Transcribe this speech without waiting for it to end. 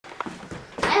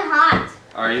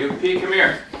Are you? Pete, come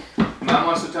here. Mom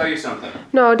wants to tell you something.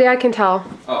 No, Dad can tell.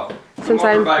 Oh, Since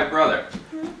come over by brother.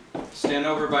 Stand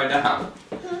over by Dom.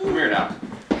 Come here now.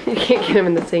 You can't get him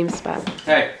in the same spot.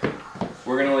 Hey,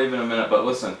 we're gonna leave in a minute, but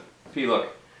listen, Pete, look.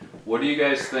 What do you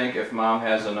guys think if Mom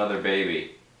has another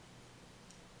baby?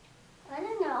 I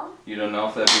don't know. You don't know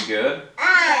if that'd be good?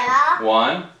 Yeah.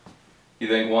 One? You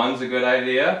think one's a good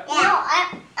idea? Yeah. No,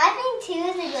 I think two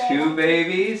is a good Two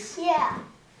babies? Yeah.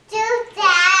 Two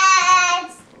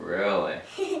dads. Really?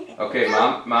 Okay,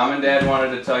 Mom and Dad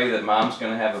wanted to tell you that Mom's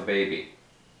gonna have a baby.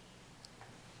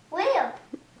 Where?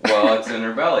 Well, it's in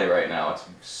her belly right now. It's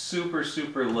super,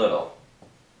 super little.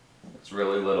 It's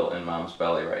really little in Mom's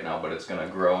belly right now, but it's gonna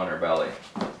grow in her belly.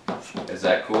 Is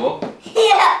that cool?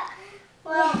 Yeah.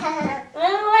 Well, I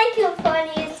don't like her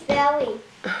funniest belly.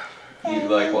 You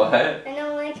like what? I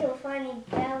don't like her funny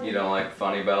belly. You don't like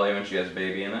funny belly when she has a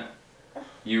baby in it?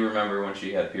 You remember when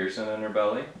she had Pearson in her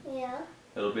belly? Yeah.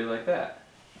 It'll be like that.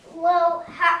 Well,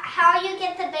 how you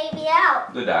get the baby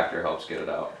out? The doctor helps get it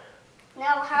out.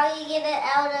 Now, how you get it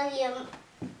out of your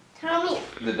tummy?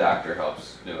 The doctor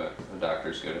helps do it. The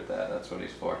doctor's good at that. That's what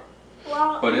he's for.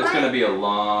 Well, But it's going to be a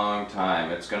long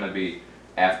time. It's going to be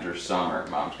after summer.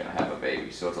 Mom's going to have a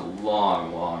baby. So it's a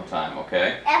long, long time,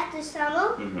 okay? After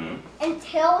summer? Mm-hmm.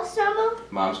 Until summer?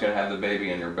 Mom's going to have the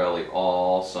baby in her belly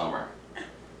all summer.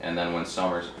 And then when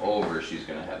summer's over, she's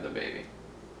going to have the baby.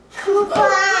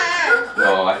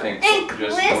 No, I think And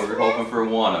just Christmas? we're hoping for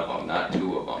one of them, not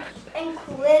two of them. And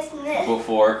Christmas.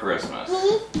 Before Christmas.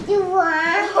 You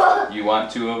want? You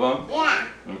want two of them? Yeah.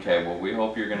 Okay, well, we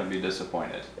hope you're going to be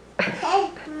disappointed.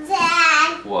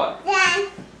 Dad. What? Dad,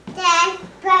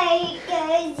 very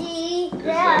crazy. Is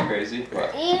that crazy?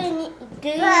 What?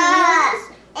 Did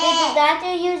the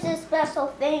doctor use a special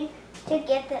thing to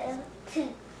get the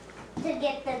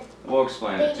We'll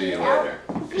explain it to you later.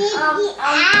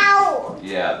 out?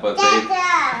 Yeah, but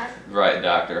they... Right,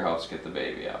 doctor helps get the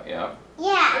baby out, yeah.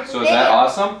 Yeah. So is that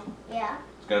awesome? Yeah.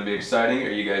 It's going to be exciting? Are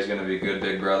you guys going to be good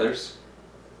big brothers?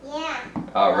 Yeah.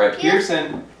 All right,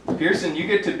 Pearson, you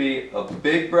get to be a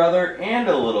big brother and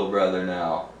a little brother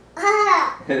now.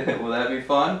 Will that be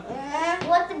fun?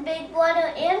 What's a big brother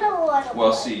and a little brother?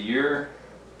 Well, see, you're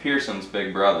Pearson's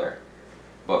big brother,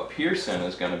 but Pearson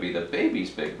is going to be the baby's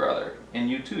big brother, and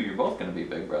you too, you're both going to be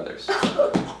big brothers.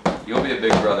 You'll be a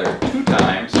big brother 2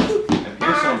 times, and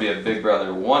Pearson will be a big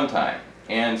brother 1 time,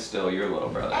 and still your little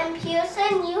brother. And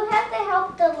Pearson, you have to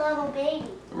help the little baby.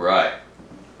 Right.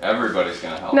 Everybody's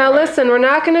going to help. Now right? listen, we're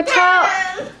not going to tell.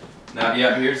 Now,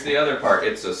 yeah, here's the other part.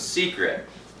 It's a secret.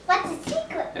 What's the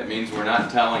secret? It means we're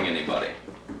not telling anybody,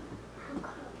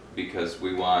 because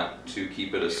we want to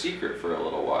keep it a secret for a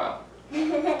little while.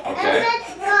 Okay?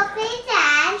 Coffee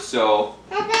time. So,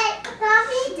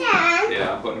 Coffee time.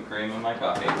 yeah, I'm putting cream in my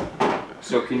coffee.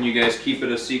 So can you guys keep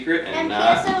it a secret and And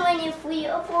not... Pearson, when you're 3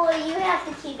 or 4, you have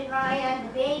to keep an eye on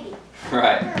the baby.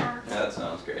 Right. That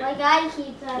sounds great. Like I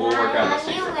keep an We'll work eye on the on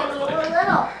you secret when part you were later.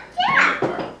 little.